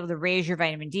going to be able to raise your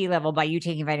vitamin D level by you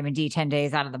taking vitamin D 10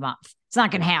 days out of the month. It's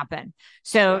not going to happen.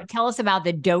 So tell us about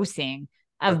the dosing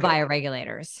of Okay.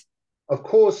 bioregulators. Of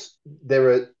course,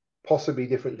 there are possibly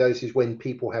different doses when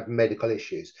people have medical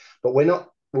issues, but we're not.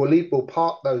 We'll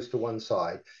park those to one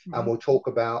side, and we'll talk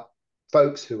about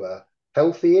folks who are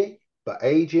healthy but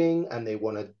aging, and they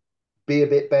want to be a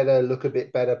bit better, look a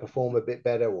bit better, perform a bit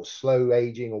better, or slow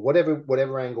aging, or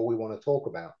whatever angle we want to talk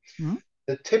about. Mm-hmm.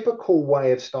 The typical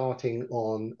way of starting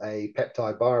on a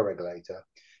peptide bioregulator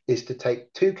is to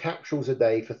take 2 capsules a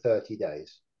day for 30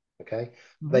 days. Okay.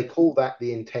 Mm-hmm. They call that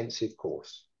the intensive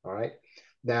course. All right.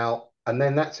 Now, and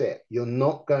then that's it. You're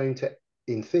not going to,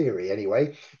 in theory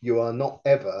anyway, you are not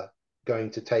ever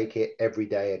going to take it every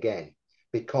day again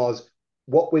because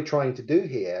what we're trying to do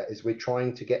here is we're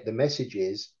trying to get the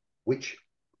messages, which,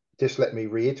 just let me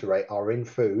reiterate, are in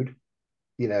food,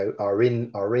 are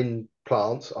in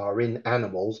plants, are in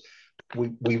animals.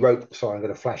 We wrote, sorry, I'm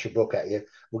going to flash a book at you.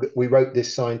 We wrote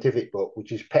this scientific book,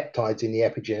 which is Peptides in the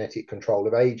Epigenetic Control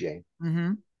of Aging.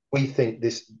 Mm-hmm. We think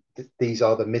these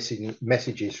are the missing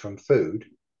messages from food,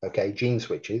 okay, gene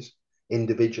switches,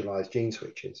 individualized gene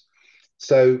switches.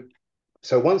 So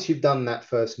once you've done that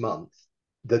first month,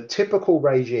 the typical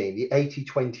regime, the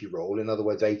 80-20 rule, in other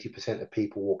words, 80% of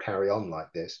people will carry on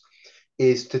like this,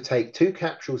 is to take 2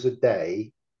 capsules a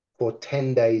day for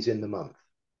 10 days in the month.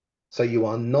 So you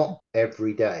are not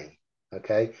every day.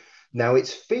 Okay. Now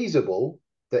it's feasible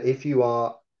that if you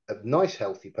are a nice,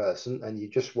 healthy person and you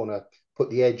just want to put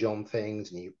the edge on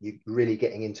things and you're really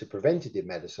getting into preventative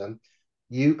medicine,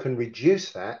 you can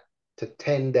reduce that to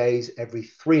 10 days every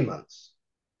 3 months.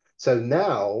 So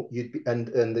now you'd be,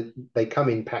 they come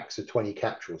in packs of 20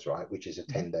 capsules, right? Which is a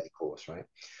 10-day course, right?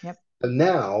 Yep. And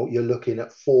now you're looking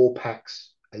at 4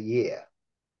 packs a year,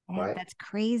 Yeah, right? that's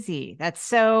crazy.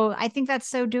 I think that's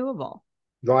so doable.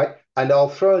 Right. And I'll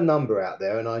throw a number out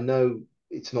there, and I know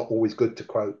it's not always good to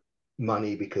quote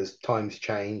money because times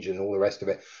change and all the rest of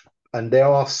it. And there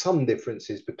are some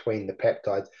differences between the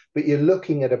peptides, but you're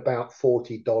looking at about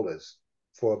 $40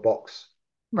 for a box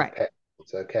of Right.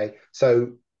 peptides. Okay.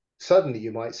 So suddenly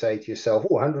you might say to yourself,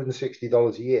 oh,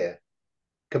 $160 a year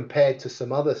compared to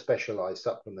some other specialized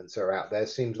supplements that are out there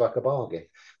seems like a bargain.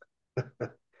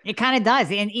 It kind of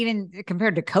does. And even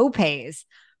compared to copays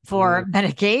Mm, for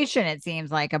medication, it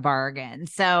seems like a bargain.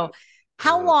 So,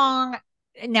 how mm, long?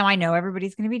 Now, I know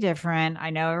everybody's going to be different.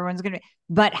 I know everyone's going to be,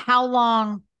 but how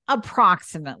long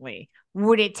approximately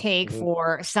would it take mm.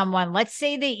 for someone, let's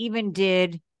say they even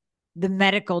did the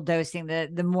medical dosing,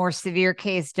 the more severe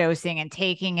case dosing and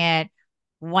taking it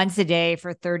once a day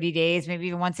for 30 days, maybe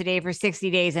even once a day for 60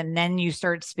 days, and then you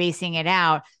start spacing it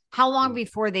out. How long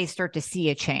before they start to see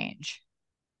a change?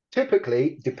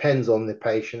 Typically, depends on the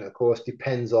patient, of course,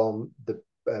 depends on the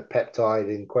peptide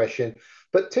in question,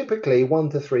 but typically 1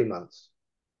 to 3 months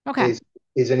Okay. is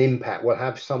is an impact, will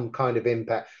have some kind of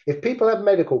impact. If people have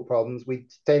medical problems, we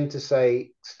tend to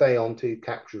say stay on 2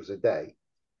 capsules a day,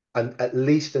 and at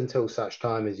least until such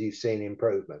time as you've seen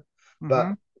improvement.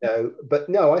 Mm-hmm. But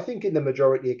no, I think in the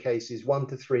majority of cases, 1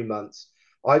 to 3 months.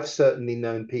 I've certainly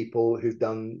known people who've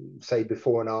done, say,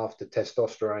 before and after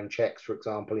testosterone checks, for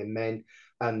example, in men,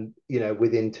 and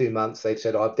within 2 months they've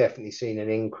said, I've definitely seen an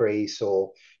increase,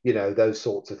 or those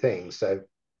sorts of things. So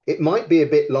it might be a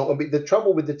bit long. I mean, the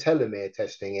trouble with the telomere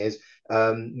testing is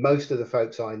most of the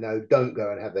folks I know don't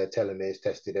go and have their telomeres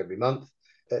tested every month.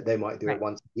 They might do it Right.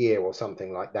 once a year or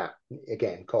something like that.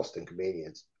 Again, cost and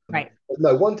convenience. Right.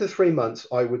 No, 1 to 3 months,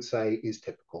 I would say, is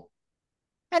typical.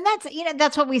 And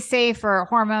that's what we say for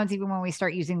hormones. Even when we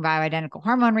start using bioidentical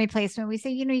hormone replacement, we say,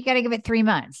 you got to give it 3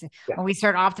 months. Yeah. When we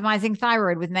start optimizing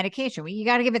thyroid with medication, you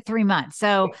got to give it 3 months.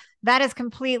 So that is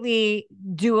completely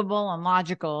doable and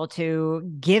logical to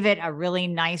give it a really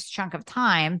nice chunk of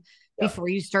time Yeah. before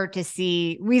you start to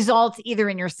see results either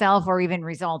in yourself or even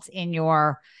results in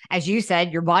your, as you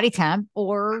said, your body temp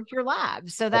or your lab.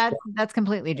 So That's that's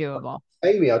completely doable.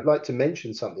 right. Amy, I'd like to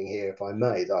mention something here, if I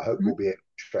may, that I hope Mhm. will be of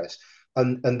interest.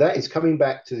 And that is coming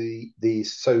back to the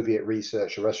Soviet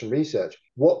research, the Russian research.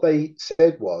 What they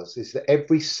said is that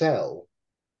every cell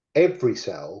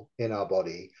in our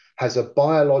body has a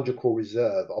biological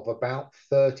reserve of about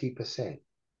 30%.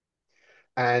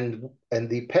 And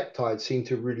the peptides seem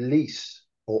to release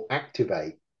or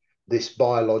activate this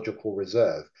biological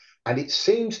reserve. And it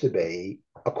seems to be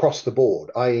across the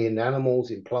board, i.e., in animals,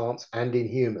 in plants, and in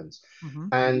humans. Mhm.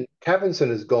 And Cavinson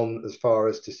has gone as far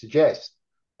as to suggest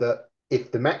that if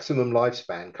the maximum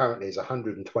lifespan currently is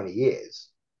 120 years,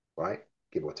 right,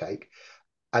 give or take,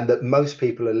 and that most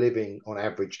people are living on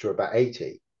average to about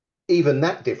 80, even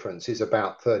that difference is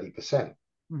about 30%.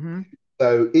 Mhm.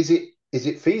 So is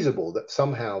it feasible that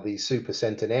somehow these super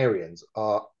centenarians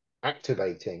are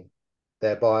activating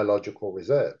their biological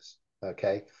reserves?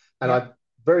 Okay. And Yep. I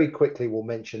very quickly will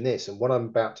mention this, and what I'm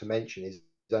about to mention is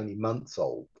only months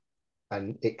old,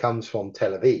 and it comes from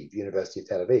Tel Aviv, University of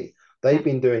Tel Aviv. They've Yep.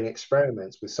 been doing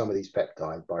experiments with some of these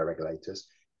peptide bioregulators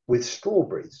with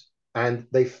strawberries. And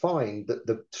they find that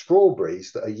the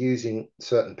strawberries that are using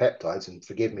certain peptides, and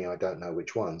forgive me, I don't know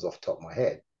which ones off the top of my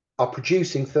head, are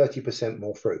producing 30%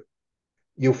 more fruit.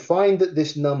 You'll find that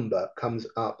this number comes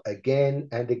up again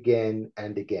and again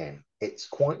and again. It's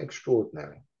quite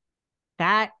extraordinary.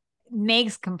 That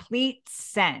makes complete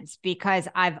sense because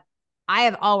I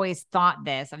have always thought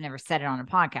this. I've never said it on a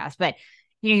podcast, but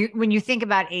when you think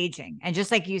about aging, and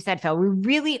just like you said, Phil, we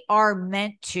really are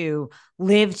meant to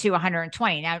live to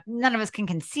 120. Now, none of us can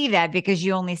conceive that because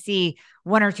you only see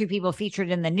one or two people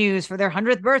featured in the news for their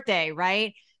 100th birthday,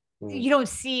 right? Mm, You don't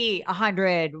see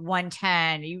 100,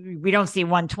 110. We don't see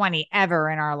 120 ever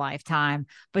in our lifetime,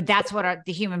 but that's what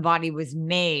the human body was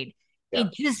made. yeah.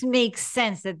 It just makes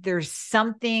sense that there's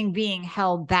something being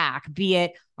held back, be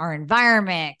it our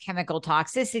environment, chemical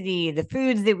toxicity, the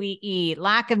foods that we eat,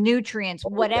 lack of nutrients, Oh,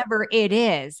 yeah. whatever it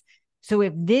is. So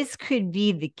if this could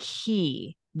be the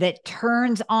key that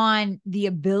turns on the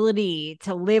ability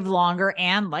to live longer,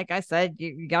 and like I said,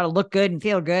 you got to look good and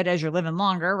feel good as you're living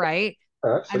longer, right? I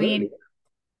mean, Absolutely.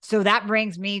 So that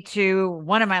brings me to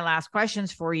one of my last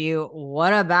questions for you.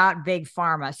 What about big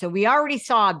pharma? So we already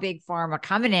saw big pharma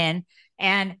coming in.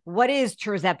 And what is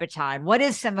tirzepatide? What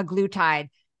is semaglutide?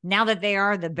 Now that they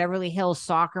are the Beverly Hills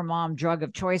soccer mom drug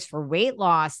of choice for weight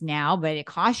loss now, but it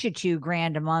costs you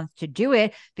 $2,000 a month to do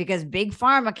it because big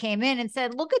pharma came in and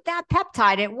said, look at that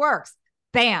peptide, it works.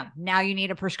 Bam, now you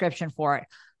need a prescription for it.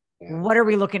 Yeah. What are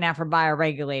we looking at for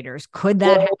bioregulators? Could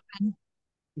that happen?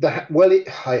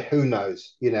 Who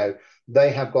knows?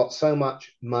 They have got so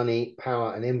much money,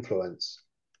 power, and influence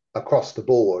across the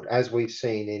board, as we've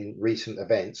seen in recent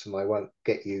events, and I won't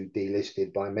get you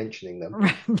delisted by mentioning them.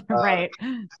 Right.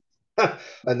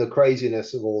 And the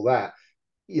craziness of all that,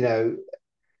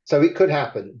 so it could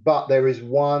happen. But there is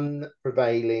one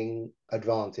prevailing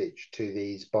advantage to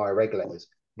these bioregulators.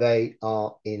 They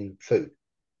are in food.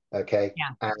 Okay.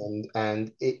 Yeah.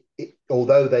 And it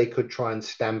although they could try and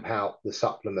stamp out the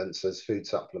supplements as food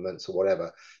supplements or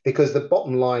whatever, because the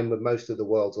bottom line with most of the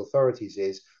world's authorities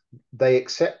is they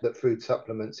accept that food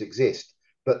supplements exist,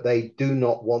 but they do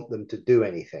not want them to do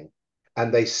anything.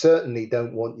 And they certainly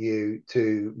don't want you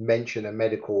to mention a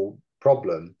medical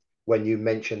problem when you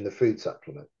mention the food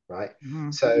supplement, right?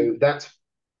 Mm-hmm. So that's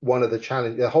one of the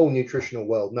challenges. The whole nutritional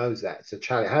world knows that. It's a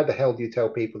challenge. How the hell do you tell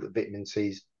people that vitamin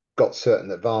C's got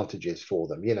certain advantages for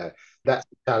them? That's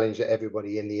the challenge that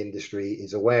everybody in the industry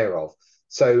is aware of.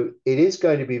 So it is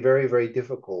going to be very, very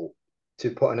difficult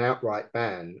to put an outright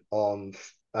ban on,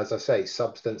 as I say,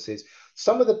 substances.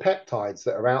 Some of the peptides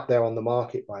that are out there on the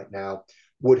market right now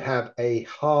would have a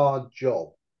hard job,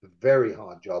 a very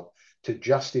hard job, to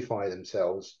justify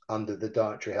themselves under the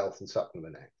Dietary Health and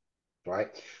Supplement Act, right?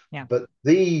 Yeah. But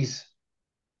these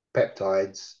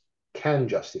peptides can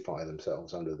justify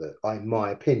themselves under in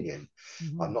my opinion.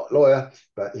 Mm-hmm. I'm not a lawyer,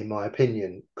 but in my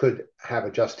opinion, could have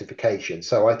a justification.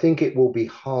 So I think it will be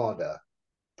harder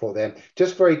for them.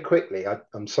 Just very quickly,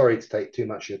 I'm sorry to take too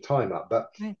much of your time up, but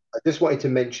right. I just wanted to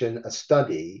mention a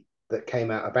study that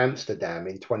came out of Amsterdam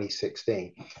in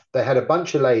 2016. They had a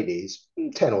bunch of ladies,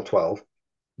 10 or 12,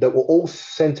 that were all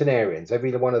centenarians.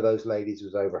 Every one of those ladies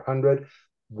was over 100.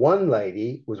 One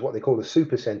lady was what they call a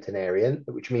super centenarian,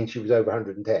 which means she was over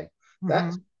 110. Mm-hmm.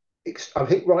 That's, I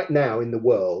think right now in the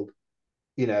world,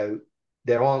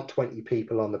 there aren't 20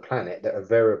 people on the planet that are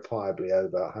verifiably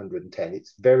over 110.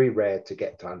 It's very rare to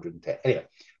get to 110. Anyway,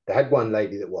 they had one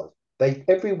lady that was.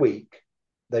 Every week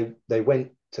they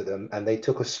went to them and they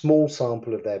took a small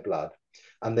sample of their blood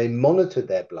and they monitored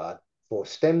their blood for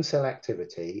stem cell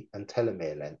activity and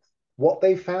telomere length. What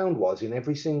they found was in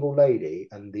every single lady,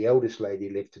 and the eldest lady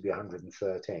lived to be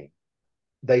 113,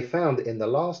 they found that in the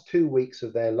last 2 weeks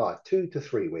of their life, 2 to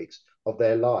 3 weeks of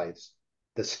their lives,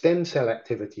 the stem cell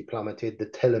activity plummeted, the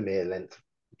telomere length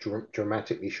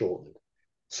dramatically shortened.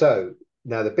 So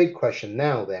now the big question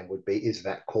now then would be, is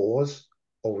that cause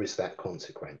or is that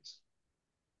consequence?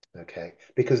 Okay,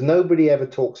 because nobody ever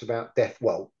talks about death.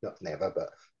 Well, not never, but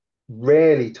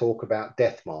rarely talk about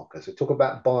death markers. They talk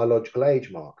about biological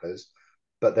age markers,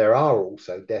 but there are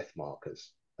also death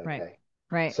markers. Okay,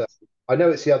 right. So I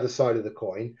know it's the other side of the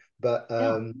coin, but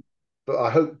I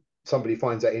hope somebody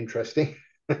finds that interesting.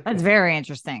 That's very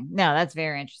interesting. No, that's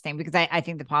very interesting because I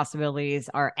think the possibilities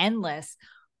are endless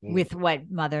with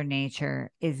what Mother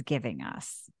Nature is giving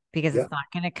us, because it's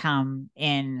not going to come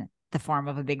in the form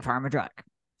of a big pharma drug.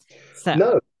 So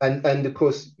no, and of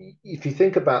course, if you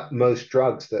think about most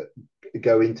drugs that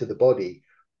go into the body,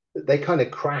 they kind of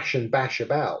crash and bash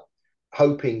about,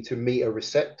 hoping to meet a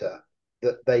receptor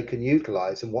that they can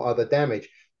utilize and what other damage.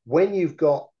 When you've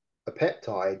got a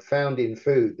peptide found in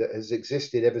food that has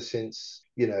existed ever since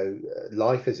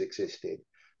life has existed,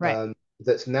 right.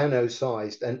 That's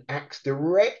nano-sized and acts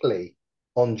directly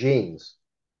on genes,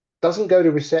 doesn't go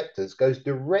to receptors, goes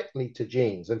directly to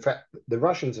genes. In fact, the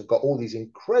Russians have got all these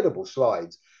incredible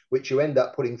slides, which you end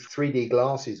up putting 3D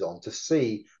glasses on to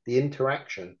see the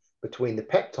interaction between the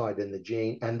peptide and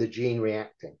the gene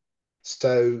reacting.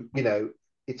 So,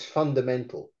 it's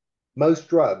fundamental. Most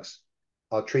drugs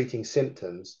are treating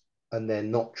symptoms and they're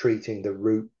not treating the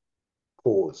root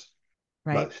cause.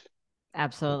 Right. Most.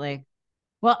 Absolutely.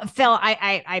 Well, Phil,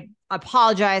 I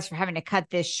apologize for having to cut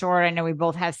this short. I know we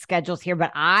both have schedules here,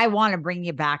 but I want to bring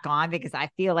you back on because I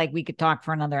feel like we could talk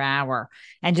for another hour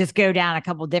and just go down a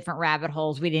couple different rabbit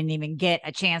holes we didn't even get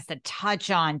a chance to touch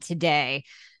on today.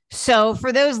 So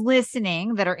for those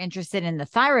listening that are interested in the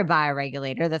thyroid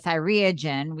bioregulator, the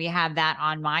Thyrogen, we have that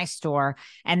on my store.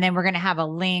 And then we're going to have a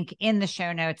link in the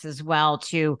show notes as well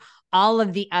to all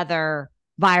of the other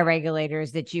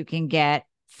bioregulators that you can get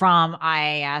from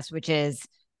IAS, which is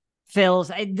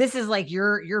This is like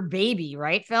your baby,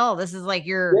 right, Phil? This is like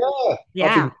Yeah, I've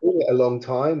yeah. been doing it a long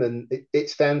time, and it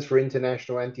stands for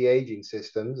International Anti-Aging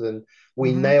Systems, and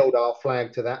we Hmm. nailed our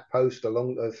flag to that post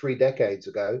along 3 decades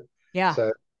ago. Yeah.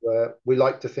 So we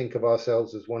like to think of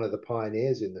ourselves as one of the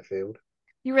pioneers in the field.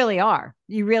 You really are.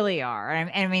 You really are. And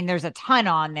I mean, there's a ton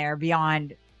on there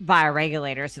beyond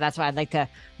bioregulators. So that's why I'd like to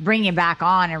bring you back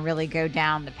on and really go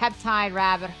down the peptide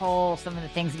rabbit hole. Some of the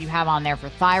things that you have on there for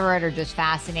thyroid are just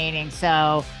fascinating.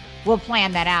 So we'll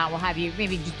plan that out. We'll have you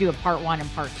maybe just do a part 1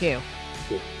 and part 2.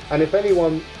 Good. And if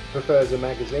anyone prefers a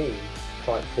magazine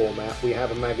type format, we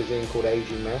have a magazine called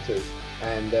Aging Matters,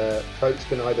 and folks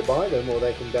can either buy them or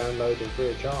they can download them free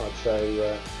of charge.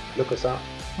 So look us up.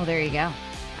 Well, there you go.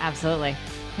 Absolutely.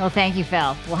 Well, thank you,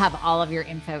 Phil. We'll have all of your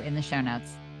info in the show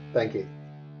notes. Thank you.